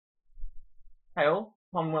Hey all,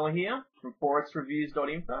 Tom Weller here from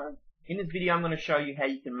forexreviews.info. In this video I'm going to show you how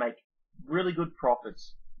you can make really good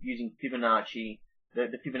profits using Fibonacci,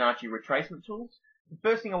 the Fibonacci retracement tools. The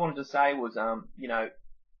first thing I wanted to say was,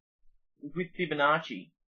 with Fibonacci,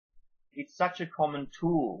 it's such a common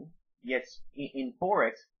tool, yet in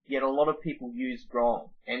Forex, yet a lot of people use wrong.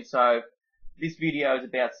 And so this video is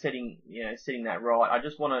about setting that right.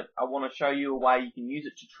 I want to show you a way you can use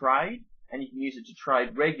it to trade, and you can use it to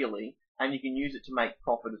trade regularly, and you can use it to make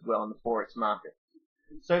profit as well in the Forex market.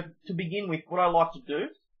 So to begin with, what I like to do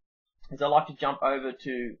is I like to jump over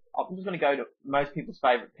to, I'm just going to go to most people's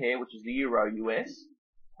favorite pair, which is the Euro-US,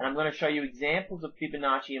 and I'm going to show you examples of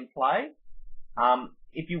Fibonacci in play.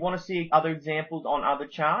 If you want to see other examples on other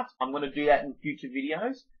charts, I'm going to do that in future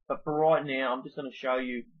videos, but for right now, I'm just going to show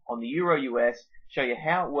you on the Euro-US, show you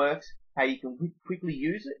how it works, how you can quickly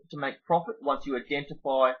use it to make profit once you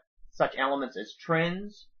identify such elements as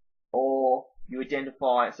trends, or you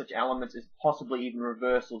identify such elements as possibly even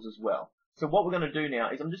reversals as well. So what we're going to do now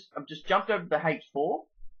is I've just jumped over to the H4,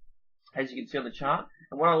 as you can see on the chart,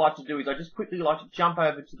 and what I like to do is I just quickly like to jump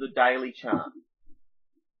over to the daily chart.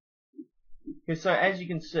 Okay, so as you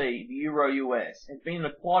can see, the Euro-US has been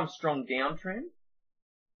in quite a strong downtrend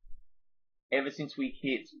ever since we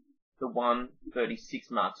hit the 136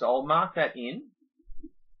 mark. So I'll mark that in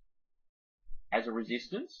as a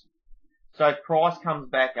resistance. So if price comes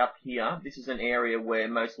back up here, this is an area where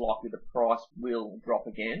most likely the price will drop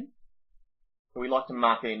again. So we like to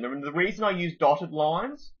mark it in. The reason I use dotted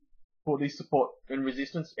lines for these support and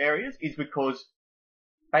resistance areas is because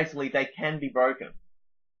basically they can be broken.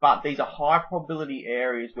 But these are high probability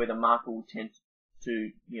areas where the market will tend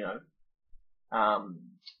to,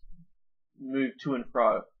 move to and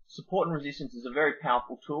fro. Support and resistance is a very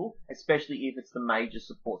powerful tool, especially if it's the major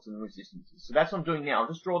supports and resistances. So that's what I'm doing now. I'll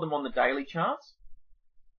just draw them on the daily charts.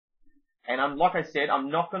 And like I said, I'm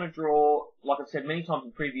not going to draw, like I've said many times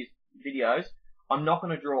in previous videos, I'm not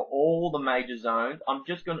going to draw all the major zones.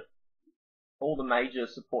 All the major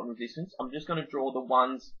support and resistance. I'm just going to draw the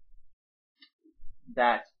ones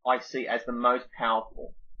that I see as the most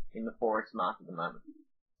powerful in the Forex market at the moment.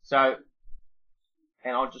 So,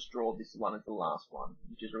 and I'll just draw this one as the last one,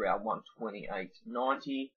 which is around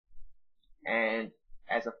 128.90, and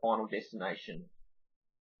as a final destination,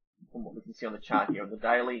 from what we can see on the chart here on the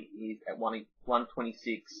daily, is at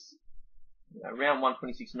 126, around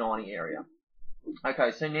 126.90 area. Okay,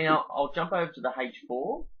 so now I'll jump over to the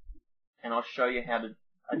H4, and I'll show you how to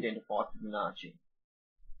identify Fibonacci.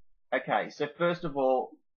 Okay, so first of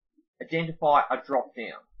all, identify a drop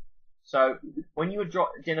down. So when you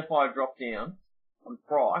identify a drop down on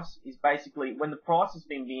price, is basically when the price has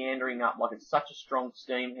been meandering up like it's such a strong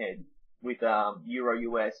steam head with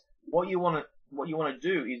Euro-US. What you want to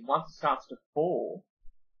do is once it starts to fall,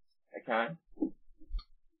 okay,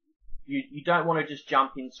 you don't want to just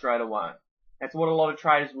jump in straight away. That's what a lot of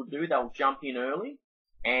traders will do. They'll jump in early,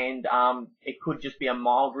 and it could just be a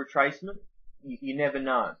mild retracement. You never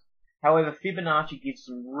know. However, Fibonacci gives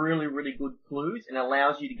some really, really good clues and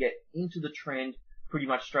allows you to get into the trend pretty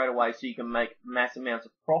much straight away, so you can make mass amounts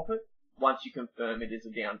of profit once you confirm it is a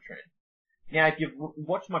downtrend. Now, if you've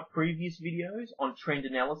watched my previous videos on trend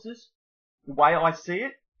analysis, the way I see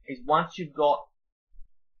it is once you've got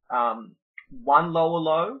one lower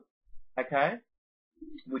low, okay,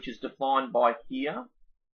 which is defined by here,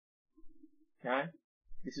 okay,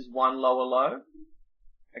 this is one lower low,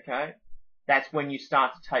 okay, that's when you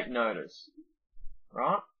start to take notice,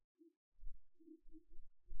 right?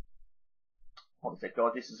 Hold on a sec,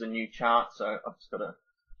 guys, this is a new chart, so I've just got to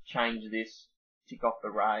change this, tick off the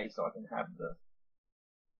ray so I can have the,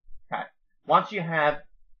 okay. Once you have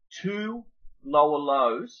two lower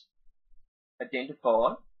lows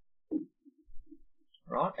identified,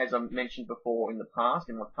 right, as I mentioned before in the past,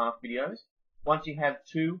 in my past videos, once you have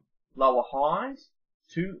two lower highs,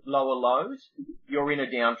 two lower lows, you're in a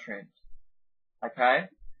downtrend, okay?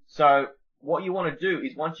 So what you want to do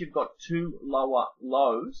is once you've got two lower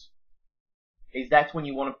lows, that's when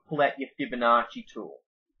you want to pull out your Fibonacci tool.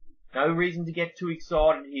 No reason to get too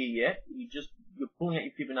excited here yet. You're pulling out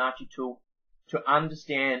your Fibonacci tool to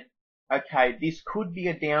understand, okay, this could be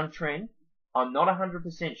a downtrend. I'm not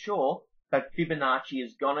 100% sure, but Fibonacci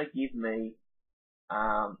is going to give me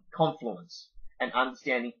confluence and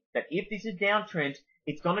understanding that if this is downtrend,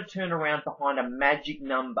 it's going to turn around behind a magic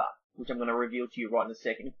number, which I'm going to reveal to you right in a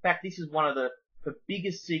second. In fact, this is one of the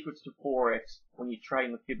biggest secrets to Forex when you're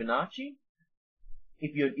trading with Fibonacci.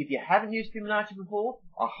 If you haven't used Fibonacci before,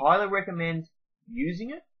 I highly recommend using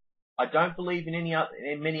it. I don't believe in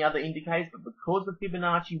many other indicators, but because the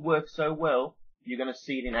Fibonacci works so well, you're going to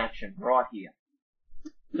see it in action right here.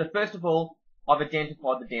 So first of all, I've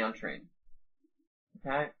identified the downtrend.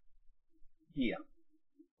 Okay, here.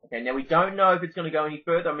 Okay, now we don't know if it's going to go any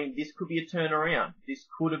further. I mean, this could be a turnaround. This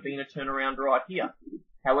could have been a turnaround right here.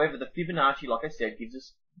 However, the Fibonacci, like I said, gives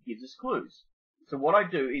us clues. So what I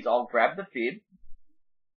do is I'll grab the fib.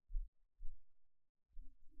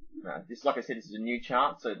 This, like I said, this is a new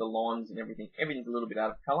chart, so the lines and everything's a little bit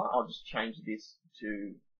out of color. I'll just change this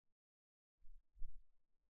to,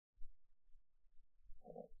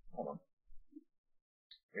 hold on,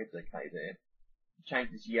 it's okay there.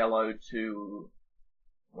 Change this yellow to,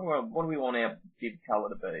 well, what do we want our fib color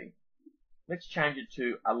to be? Let's change it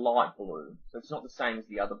to a light blue, so it's not the same as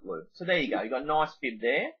the other blue. So there you go, you've got a nice fib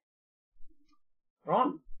there,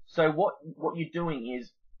 right? So what you're doing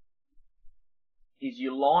is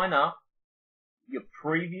you line up your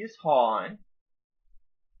previous high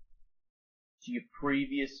to your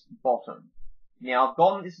previous bottom. Now I've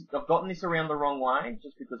gotten this around the wrong way,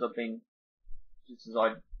 just because just as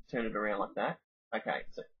I turn it around like that. Okay,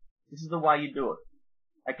 so this is the way you do it.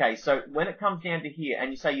 Okay, so when it comes down to here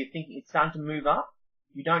and you say you're thinking it's starting to move up,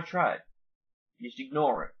 you don't trade. You just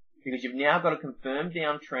ignore it. Because you've now got a confirmed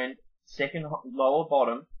downtrend, second lower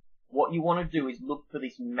bottom. What you want to do is look for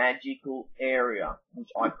this magical area, which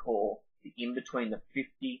I call the in between the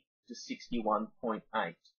 50 to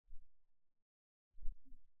 61.8.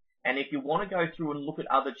 And if you want to go through and look at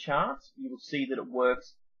other charts, you will see that it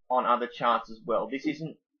works on other charts as well. This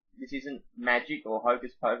isn't magic or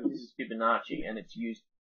hocus pocus. This is Fibonacci, and it's used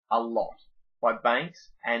a lot by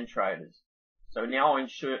banks and traders. So now I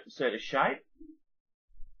insert a shape.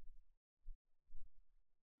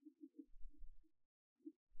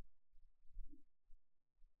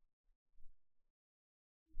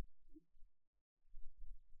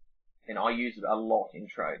 And I use it a lot in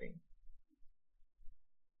trading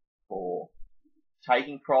for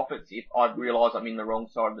taking profits if I realise I'm in the wrong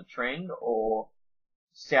side of the trend, or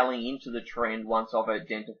selling into the trend once I've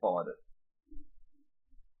identified it.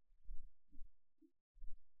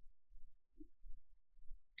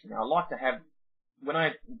 Now I like to have, when I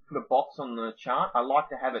put a box on the chart, I like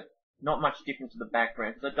to have it not much different to the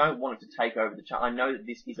background, because I don't want it to take over the chart. I know that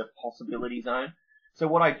this is a possibility zone. So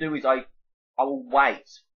what I do is I will wait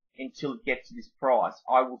until it gets to this price.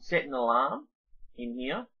 I will set an alarm in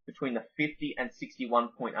here between the 50 and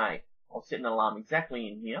 61.8. I'll set an alarm exactly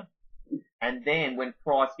in here. And then when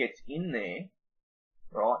price gets in there,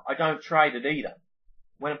 right, I don't trade it either.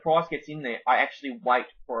 When a price gets in there, I actually wait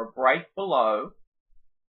for a break below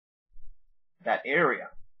that area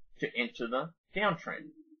to enter the downtrend.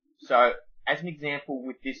 So as an example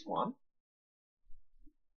with this one,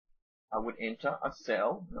 I would enter a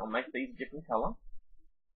sell, and I'll make these a different color.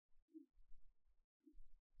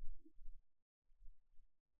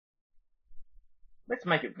 Let's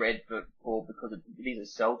make it red because it is a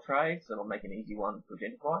sell trade, so it'll make an easy one to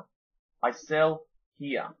identify. I sell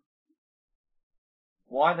here.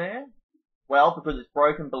 Why there? Well, because it's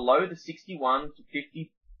broken below the 61 to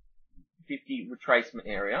 50 retracement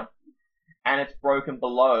area, and it's broken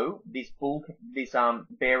below this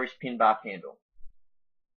bearish pin bar candle.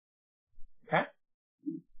 Okay?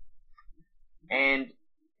 And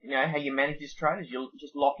you know how you manage this trade is you'll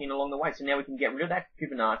just lock in along the way. So now we can get rid of that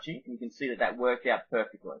Fibonacci, and you can see that that worked out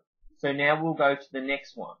perfectly. So now we'll go to the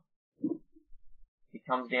next one. It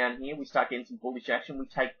comes down here, we start getting some bullish action, we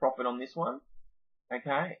take profit on this one,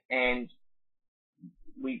 okay, and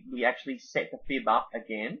we actually set the fib up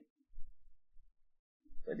again.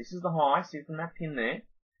 So this is the high, see from that pin there,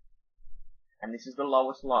 and this is the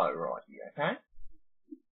lowest low right here, okay?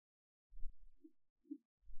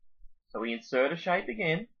 So we insert a shape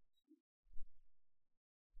again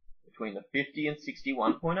between the 50 and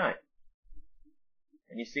 61.8.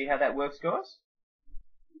 And you see how that works, guys?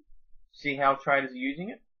 See how traders are using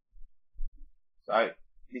it? So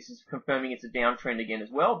this is confirming it's a downtrend again as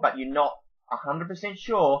well, but you're not 100%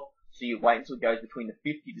 sure, so you wait until it goes between the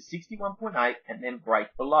 50 to 61.8 and then break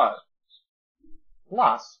below.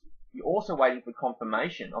 Plus, you're also waiting for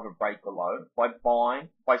confirmation of a break below by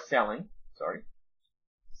selling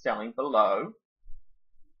below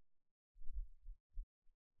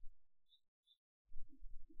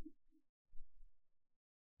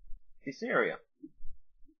this area.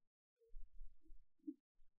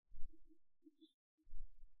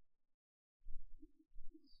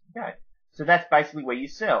 Okay, so that's basically where you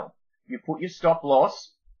sell. You put your stop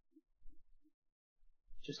loss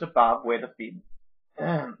just above where the fib,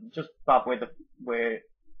 just above where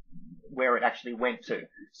it actually went to.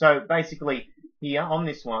 So basically here on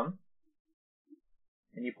this one,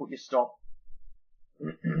 and you put your stop.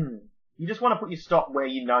 You just want to put your stop where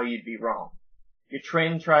you know you'd be wrong. You're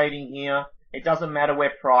trend trading here, It doesn't matter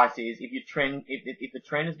where price is. If your trend, if the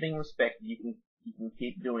trend is being respected, you can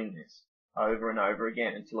keep doing this over and over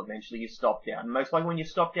again until eventually you stopped out. And most likely when you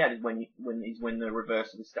stopped out is when the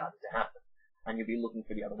reversal is starting to happen, and you'll be looking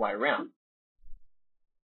for the other way around.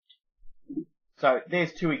 So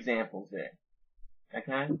there's two examples there.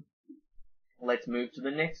 Okay. Let's move to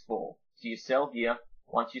the next fall. So you sell here.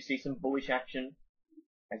 Once you see some bullish action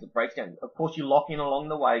as it breaks down, of course you lock in along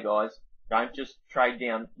the way, guys. Don't just trade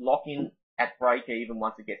down. Lock in at break even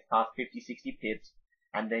once it gets past 50, 60 pips,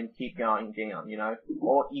 and then keep going down, you know.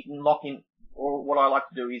 Or you can lock in, or what I like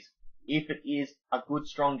to do is, if it is a good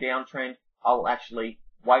strong downtrend, I will actually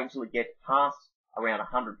wait until it gets past around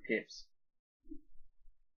 100 pips.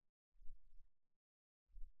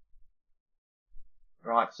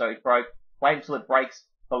 Right, so it broke, wait until it breaks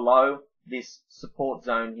below this support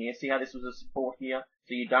zone here. See how this was a support here?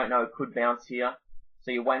 So you don't know, it could bounce here. So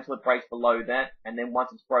you wait until it breaks below that, and then once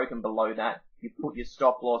it's broken below that, you put your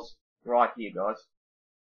stop loss right here, guys.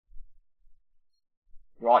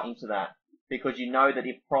 Right into that. Because you know that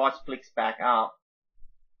if price flicks back up,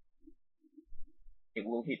 it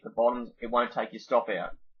will hit the bottoms, it won't take your stop out.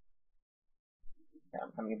 Okay,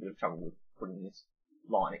 I'm having a bit of trouble with putting this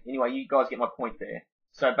line. Anyway, you guys get my point there.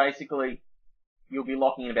 So basically, you'll be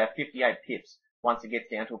locking in about 58 pips once it gets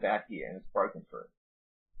down to about here and it's broken through.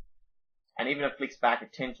 And even if it flicks back,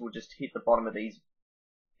 it tends to just hit the bottom of these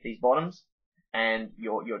bottoms, and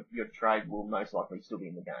your trade will most likely still be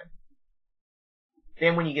in the game.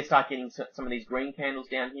 Then when you start getting some of these green candles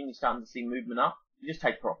down here and you're starting to see movement up, you just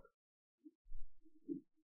take profit.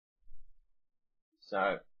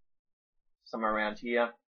 So somewhere around here,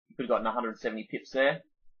 you could have gotten 170 pips there.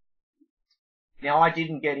 Now I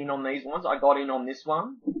didn't get in on these ones, I got in on this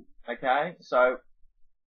one. Okay, so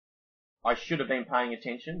I should have been paying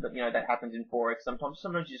attention, but you know, that happens in Forex sometimes.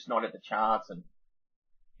 Sometimes you're just not at the charts, and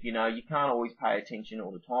you know, you can't always pay attention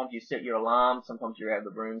all the time. You set your alarm, sometimes you're out of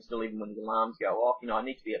the room still even when the alarms go off. You know, I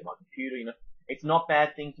need to be at my computer, you know. It's not a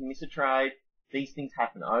bad thing to miss a trade. These things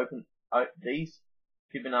happen these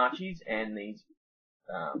Fibonacci's and these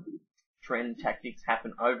trend tactics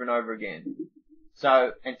happen over and over again.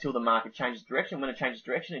 So until the market changes direction, when it changes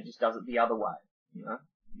direction, it just does it the other way. You know,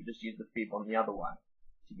 you just use the fib on the other way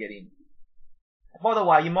to get in. By the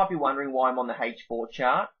way, you might be wondering why I'm on the H4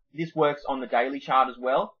 chart. This works on the daily chart as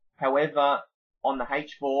well. However, on the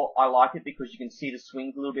H4, I like it because you can see the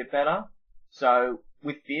swings a little bit better. So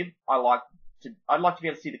with fib, I'd like to be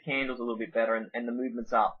able to see the candles a little bit better and the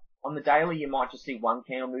movements up. On the daily, you might just see one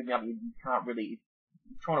candle moving up. You can't really,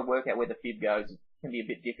 trying to work out where the fib goes can be a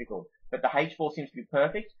bit difficult. But the H4 seems to be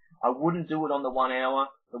perfect. I wouldn't do it on the 1 hour.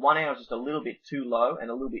 The 1 hour is just a little bit too low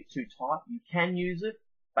and a little bit too tight. You can use it,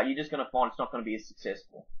 but you're just going to find it's not going to be as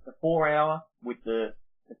successful. The 4 hour with the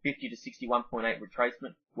 50 to 61.8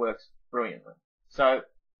 retracement works brilliantly. So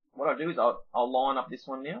what I'll do is I'll line up this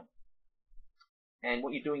one now. And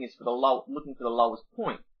what you're doing is looking for the lowest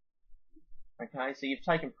point. Okay, so you've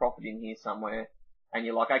taken profit in here somewhere, and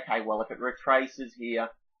you're like, okay, well, if it retraces here,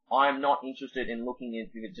 I'm not interested in looking if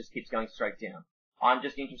it just keeps going straight down. I'm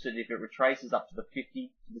just interested if it retraces up to the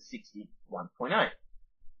 50 to the 61.8.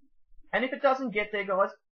 And if it doesn't get there, guys,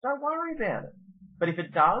 don't worry about it. But if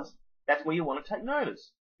it does, that's where you want to take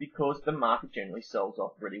notice, because the market generally sells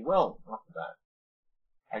off really well after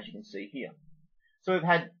that, as you can see here. So we've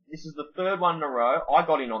had, this is the third one in a row. I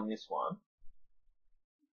got in on this one.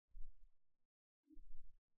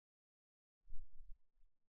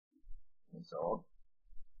 So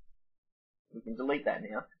we can delete that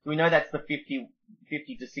now. So we know that's the 50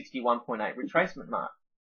 to 61.8 retracement mark.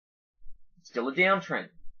 It's still a downtrend,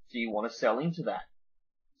 so you want to sell into that.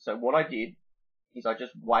 So what I did is I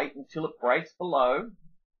just wait until it breaks below,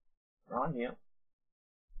 right here.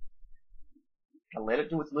 I let it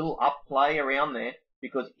do its little up play around there,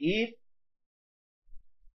 because if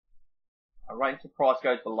I wait until price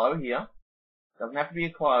goes below here, doesn't have to be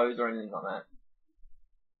a close or anything like that.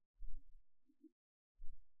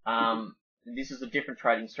 This is a different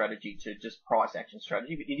trading strategy to just price action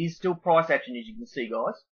strategy, but it is still price action, as you can see,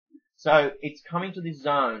 guys. So it's coming to this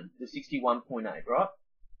zone, the 61.8, right?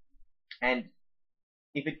 And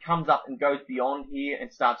if it comes up and goes beyond here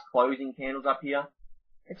and starts closing candles up here,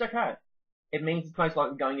 it's okay. It means it's most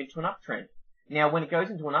likely going into an uptrend. Now, when it goes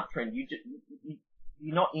into an uptrend,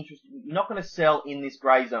 you're not interested. You're not going to sell in this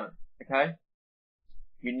grey zone, okay?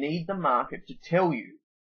 You need the market to tell you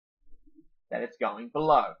that it's going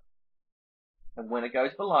below. And when it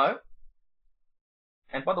goes below,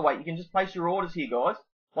 and by the way, you can just place your orders here, guys.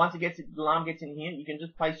 Once the alarm gets in here, you can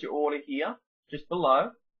just place your order here, just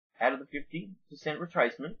below, out of the 50%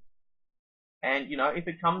 retracement. And, you know, if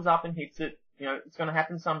it comes up and hits it, you know, it's going to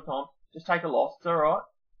happen sometime. Just take a loss. It's alright.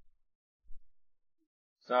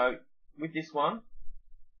 So, with this one,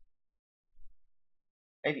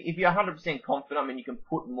 if you're 100% confident, I mean, you can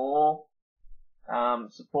put more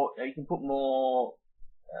support, you can put more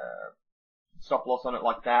stop loss on it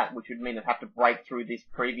like that, which would mean it'd have to break through this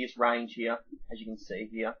previous range here, as you can see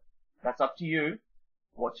here. That's up to you.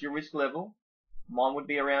 What's your risk level? Mine would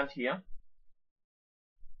be around here.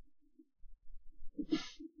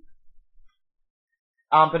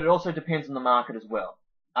 But it also depends on the market as well.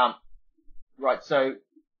 Right, so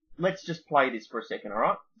let's just play this for a second,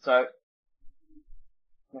 alright? So,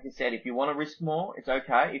 like I said, if you want to risk more, it's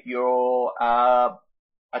okay. If you're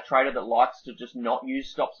a trader that likes to just not use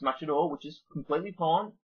stops much at all, which is completely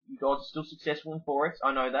fine. You guys are still successful in Forex.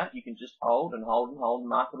 I know that. You can just hold and hold and hold. The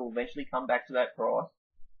market will eventually come back to that price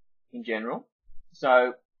in general.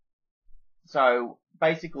 So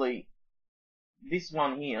basically, this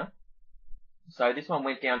one here, so this one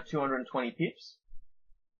went down 220 pips.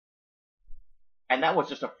 And that was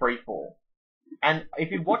just a free fall. And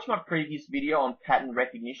if you watch my previous video on pattern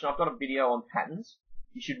recognition, I've got a video on patterns.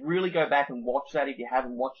 You should really go back and watch that if you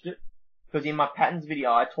haven't watched it. Because in my patterns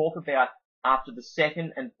video, I talk about after the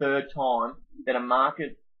second and third time that a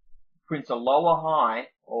market prints a lower high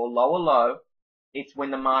or lower low, it's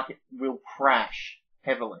when the market will crash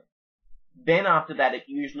heavily. Then after that, it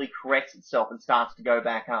usually corrects itself and starts to go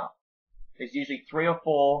back up. There's usually 3 or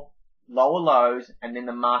 4 lower lows, and then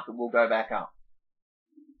the market will go back up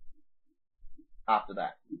after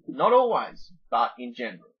that. Not always, but in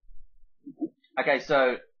general. Okay,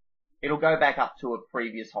 so it'll go back up to a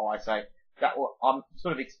previous high. So that I'm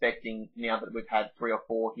sort of expecting now that we've had 3 or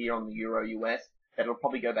 4 here on the Euro US that it'll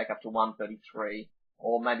probably go back up to 133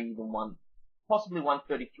 or maybe even possibly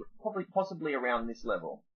 133, possibly around this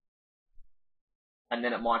level. And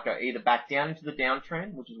then it might go either back down into the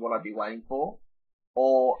downtrend, which is what I'd be waiting for,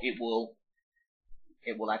 or it will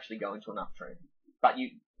actually go into an uptrend. But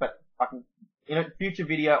I can, in a future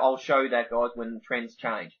video, I'll show that, guys, when trends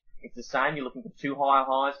change. It's the same. You're looking for 2 higher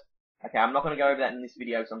highs. Okay, I'm not going to go over that in this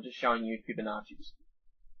video because I'm just showing you Fibonacci's.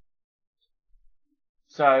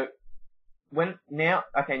 So now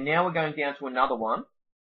we're going down to another one.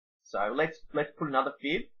 So let's put another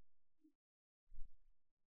fib.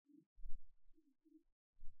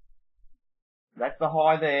 That's the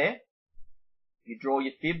high there. You draw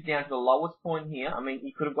your fib down to the lowest point here. I mean,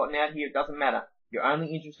 you could have gotten out here. It doesn't matter. You're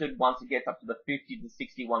only interested once it gets up to the 50 to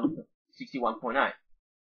 61.8.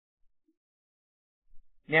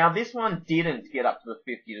 Now, this one didn't get up to the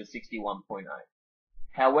 50 to 61.8.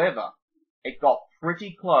 However, it got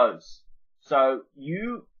pretty close. So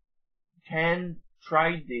you can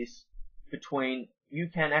trade this between, you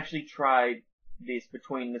can actually trade this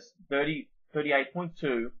between this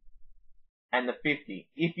 38.2 and the 50,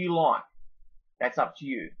 if you like. That's up to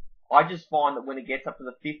you. I just find that when it gets up to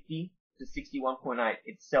the 50 to 61.8,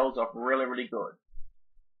 it sells off really, really good.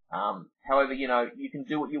 However, you know, you can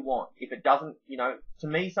do what you want. If it doesn't, you know, to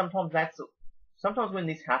me, sometimes sometimes when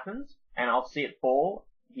this happens, and I'll see it fall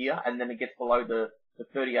here, and then it gets below the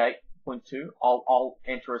 38.2, I'll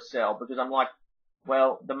enter a sell, because I'm like,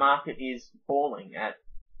 well, the market is falling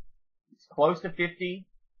it's close to 50.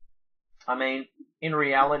 I mean, in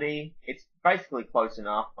reality, it's basically close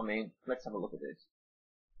enough. I mean, let's have a look at this.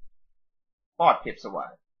 5 pips away.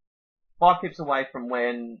 5 pips away from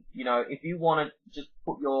when, you know, if you want to just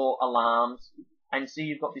put your alarms and see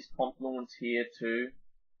you've got this confluence here too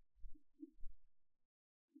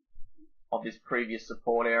of this previous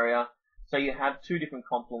support area. So you have 2 different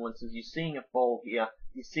confluences. You're seeing a fall here.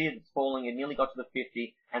 You see it's falling. It nearly got to the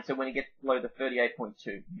 50. And so when it gets below the 38.2,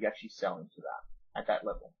 you actually sell into that at that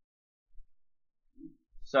level.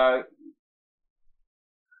 So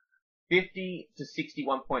 50 to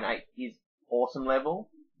 61.8 is awesome level,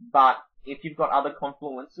 but if you've got other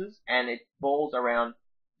confluences and it falls around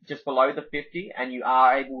just below the 50 and you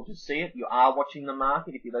are able to see it, you are watching the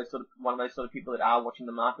market, if you're one of those sort of people that are watching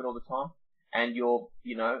the market all the time, and you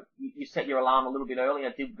set your alarm a little bit early,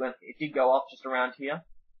 it did go off just around here,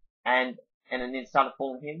 and then it started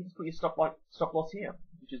falling here, you just put your stop loss here,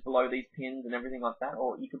 which is below these pins and everything like that,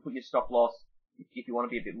 or you can put your stop loss, if you want to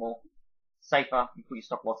be a bit more safer, you put your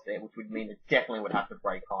stop loss there, which would mean it definitely would have to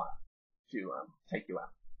break higher to take you out.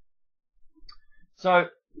 So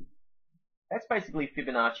that's basically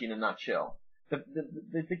Fibonacci in a nutshell.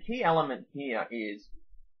 The key element here is,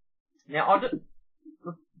 now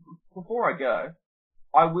before I go,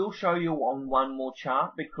 I will show you on one more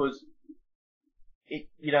chart, because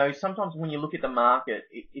sometimes when you look at the market,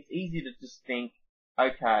 it's easy to just think,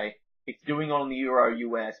 okay, it's doing it on the Euro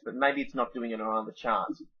US, but maybe it's not doing it on other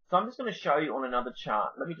charts. So I'm just going to show you on another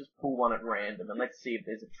chart. Let me just pull one at random and let's see if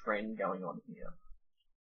there's a trend going on here.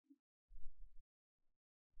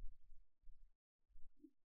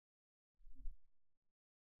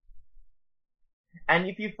 And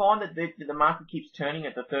if you find that the market keeps turning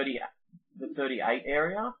at the 38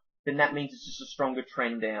 area, then that means it's just a stronger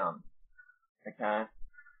trend down. Okay.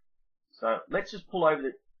 So let's just pull over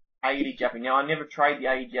the AED Jappy. Now I never trade the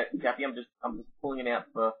AED Jappy. I'm just pulling it out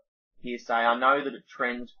for hearsay. I know that it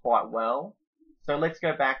trends quite well. So let's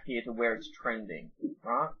go back here to where it's trending,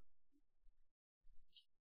 right?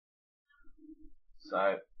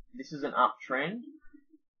 So this is an uptrend,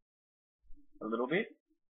 a little bit.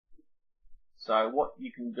 So what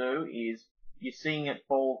you can do is, you're seeing it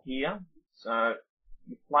fall here. So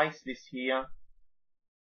you place this here.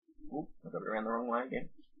 Oop, I got it around the wrong way again.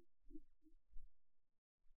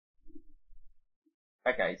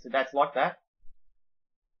 Okay, so that's like that.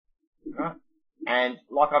 Right? And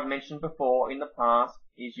like I've mentioned before in the past,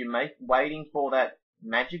 is you waiting for that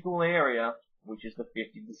magical area, which is the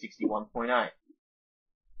 50 to 61.8.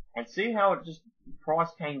 And see how it just, price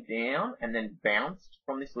came down and then bounced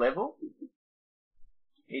from this level?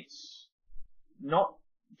 It's not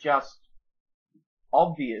just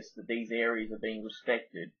obvious that these areas are being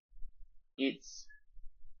respected. It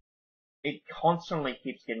constantly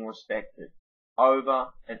keeps getting respected over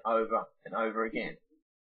and over and over again.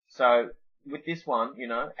 So with this one, you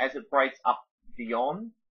know, as it breaks up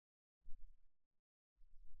beyond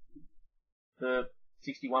the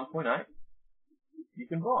 61.8, you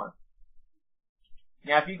can buy.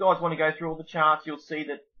 Now, if you guys want to go through all the charts, you'll see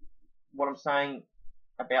that what I'm saying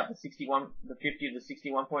about the 50 to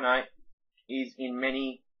the 61.8 is in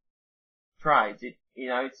many trades.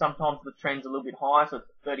 Sometimes the trend's a little bit higher, so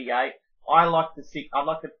it's 38. I like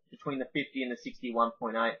between the 50 and the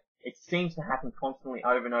 61.8. It seems to happen constantly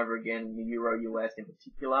over and over again in the Euro US in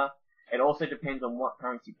particular. It also depends on what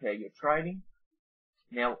currency pair you're trading.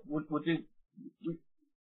 Now, we'll do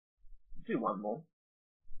one more.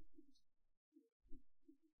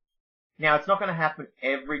 Now, it's not going to happen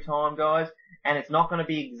every time, guys, and it's not going to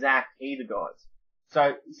be exact either, guys.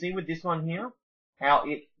 So, see with this one here, how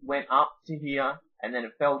it went up to here, and then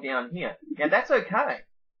it fell down here. Now, that's okay.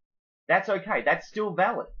 That's okay. That's still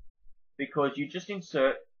valid, because you just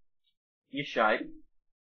insert your shape.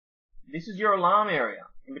 This is your alarm area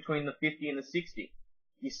in between the 50 and the 60.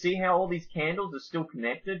 You see how all these candles are still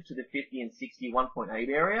connected to the 50 and 61.8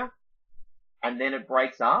 area, and then it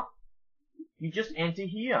breaks up? You just enter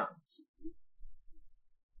here.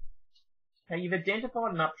 Okay, you've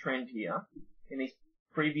identified an uptrend here in these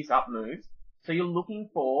previous up moves, so you're looking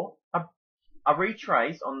for a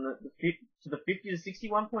retrace on the 50 to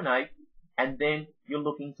 61.8, and then you're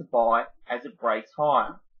looking to buy as it breaks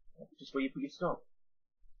higher. That's just where you put your stop.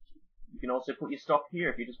 You can also put your stop here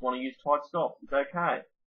if you just want to use tight stops. It's okay.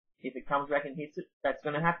 If it comes back and hits it, that's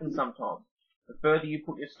going to happen sometimes. The further you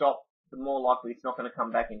put your stop, the more likely it's not going to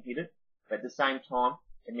come back and hit it. But at the same time,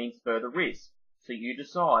 it means further risk. So you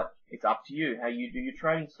decide. It's up to you how you do your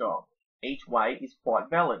trading style. Each way is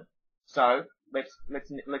quite valid. So let's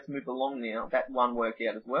move along now. That one worked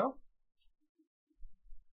out as well.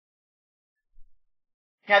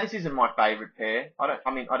 Now, this isn't my favorite pair. I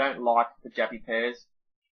don't like the Jappy pairs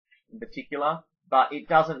in particular, but it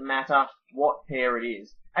doesn't matter what pair it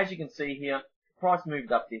is. As you can see here, the price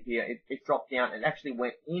moved up to here. It dropped down and actually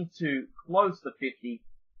went into close to 50%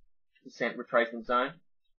 retracement zone,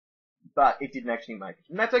 but it didn't actually make it.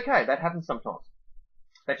 And that's okay. That happens sometimes.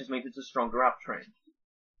 That just means it's a stronger uptrend.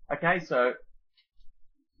 Okay, so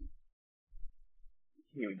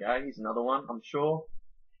here we go. Here's another one, I'm sure.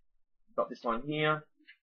 Got this one here.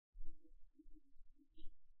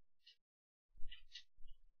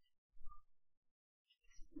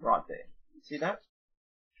 Right there. See that?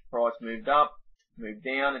 Price moved up, moved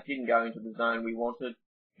down. It didn't go into the zone we wanted,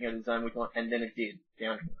 the zone we want, and then it did,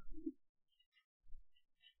 down here.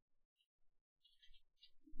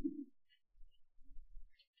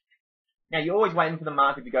 Now, you're always waiting for the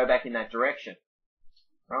market to go back in that direction,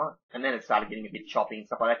 right? And then it started getting a bit choppy and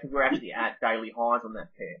stuff like that, because we're actually at daily highs on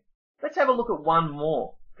that pair. Let's have a look at one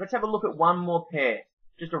more. Let's have a look at one more pair.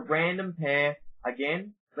 Just a random pair.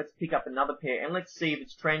 Again, let's pick up another pair, and let's see if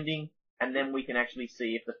it's trending, and then we can actually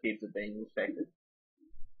see if the fibs are being respected.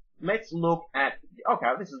 Let's look at,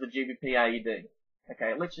 okay, this is the GBP AED.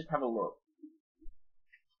 Okay, let's just have a look.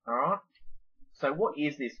 Alright. So what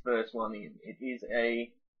is this first one in? It's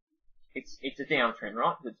a downtrend,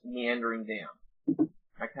 right? It's meandering down.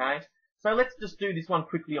 Okay. So let's just do this one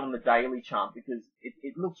quickly on the daily chart, because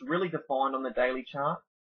it looks really defined on the daily chart.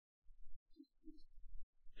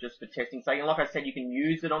 Just for testing sake. And like I said, you can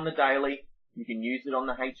use it on the daily You can use it on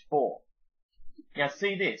the H4. Now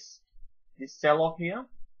see this sell-off here,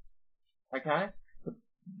 okay?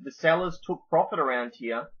 The sellers took profit around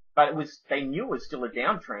here, but they knew it was still a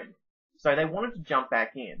downtrend. So they wanted to jump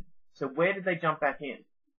back in. So where did they jump back in?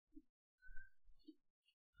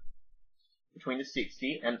 Between the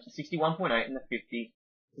 60 and 61.8 and the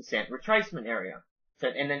 50% retracement area. So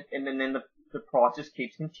and then the price just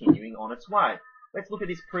keeps continuing on its way. Let's look at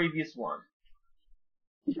this previous one.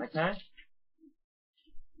 Okay?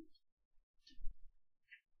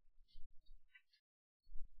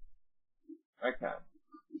 Okay.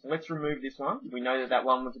 So let's remove this one. We know that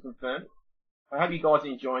one was a confirmed. I hope you guys are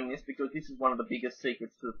enjoying this because this is one of the biggest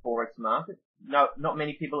secrets to the Forex market. No, not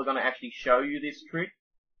many people are going to actually show you this trick.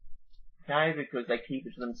 Okay, because they keep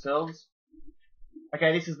it to themselves.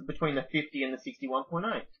 Okay, this is between the 50 and the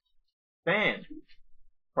 61.8. Bam.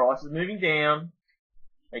 Price is moving down.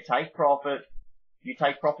 They take profit. You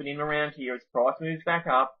take profit in around here. Its price moves back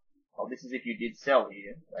up. Oh, this is if you did sell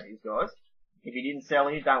here. That is, guys. If you didn't sell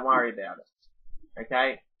here, don't worry about it.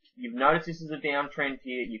 Okay? You've noticed this is a downtrend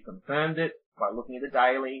here. You confirmed it by looking at the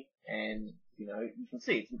daily. And, you know, you can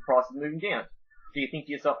see the price is moving down. So you think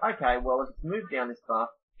to yourself, okay, well, if it's moved down this far,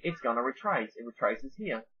 it's going to retrace. It retraces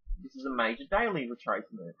here. This is a major daily retrace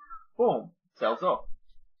move. Boom. Sells off.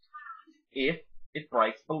 If it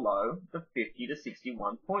breaks below the 50 to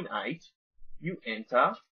 61.8, you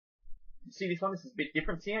enter. You see this one? This is a bit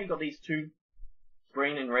different. See how you got these two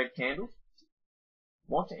green and red candles?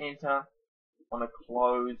 Want to enter on a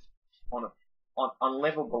close, on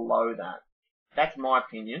level below that. That's my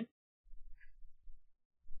opinion.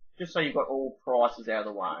 Just so you've got all prices out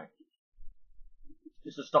of the way.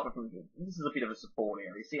 Just to stop it from, this is a bit of a support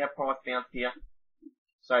area. See how price bounced here?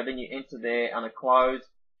 So then you enter there on a close,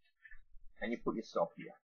 and you put your stop here.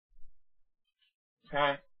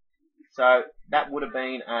 Okay? So that would have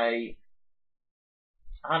been a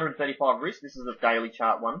 135 risk. This is a daily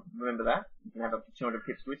chart one. Remember that. You can have up to 200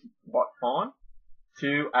 pips risk. Quite fine.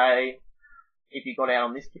 To a, if you got out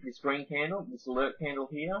on this green candle, this alert candle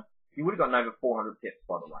here, you would have gotten over 400 pips,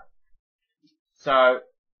 by the way. So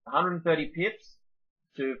 130 pips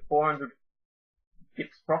to 400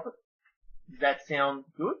 pips profit. Does that sound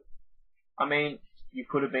good? I mean, you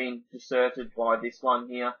could have been deserted by this one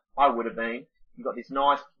here. I would have been. You got this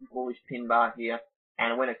nice bullish pin bar here,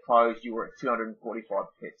 and when it closed, you were at 245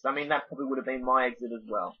 pips. I mean, that probably would have been my exit as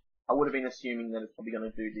well. I would have been assuming that it's probably going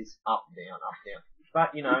to do this up, down, up, down.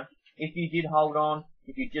 But, you know, if you did hold on,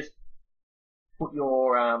 if you just put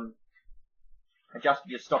your, adjusted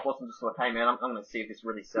your stop loss and just thought, hey man, I'm going to see if this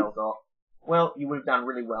really sells off, well, you would have done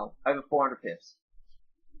really well. Over 400 pips.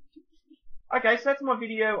 Okay, so that's my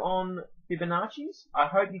video on Fibonacci's. I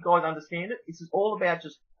hope you guys understand it. This is all about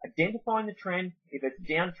just identifying the trend. If it's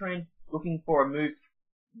a downtrend, looking for a move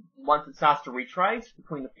once it starts to retrace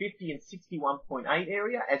between the 50 and 61.8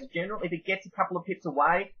 area as a general. If it gets a couple of pips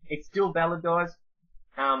away, it's still valid, guys.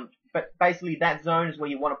 But basically that zone is where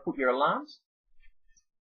you want to put your alarms.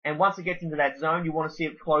 And once it gets into that zone, you want to see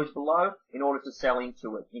it close below in order to sell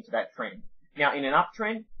into it, into that trend. Now, in an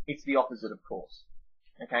uptrend, it's the opposite, of course.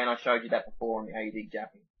 Okay, and I showed you that before on the AUD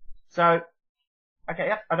japping. So, okay,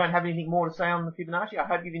 yep, I don't have anything more to say on the Fibonacci. I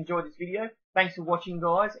hope you've enjoyed this video. Thanks for watching,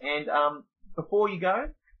 guys. And before you go,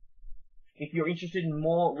 if you're interested in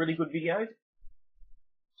more really good videos,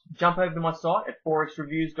 jump over to my site at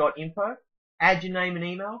forexreviews.info, add your name and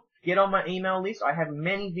email, get on my email list. I have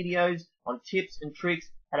many videos on tips and tricks,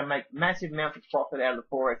 how to make massive amounts of profit out of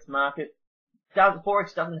the Forex market.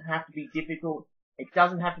 Forex doesn't have to be difficult. It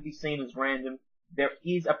doesn't have to be seen as random. There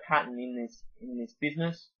is a pattern in this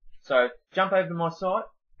business. So jump over to my site,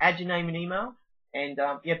 add your name and email, and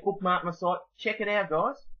yeah, bookmark my site. Check it out,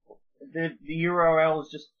 guys. The URL is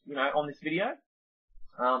just, you know, on this video,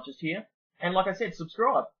 just here. And like I said,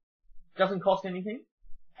 subscribe. Doesn't cost anything.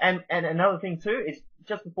 And another thing too is,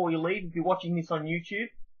 just before you leave, if you're watching this on YouTube,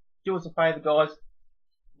 do us a favor, guys.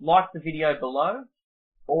 Like the video below,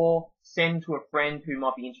 or send to a friend who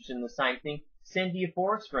might be interested in the same thing. Send to your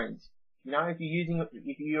Forex friends. You know, if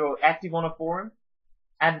you're active on a forum,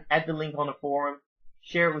 add the link on a forum,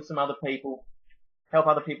 share it with some other people, help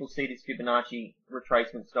other people see this Fibonacci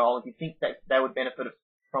retracement style if you think that they would benefit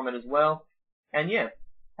from it as well. And yeah,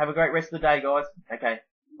 have a great rest of the day, guys. Okay,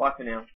 bye for now.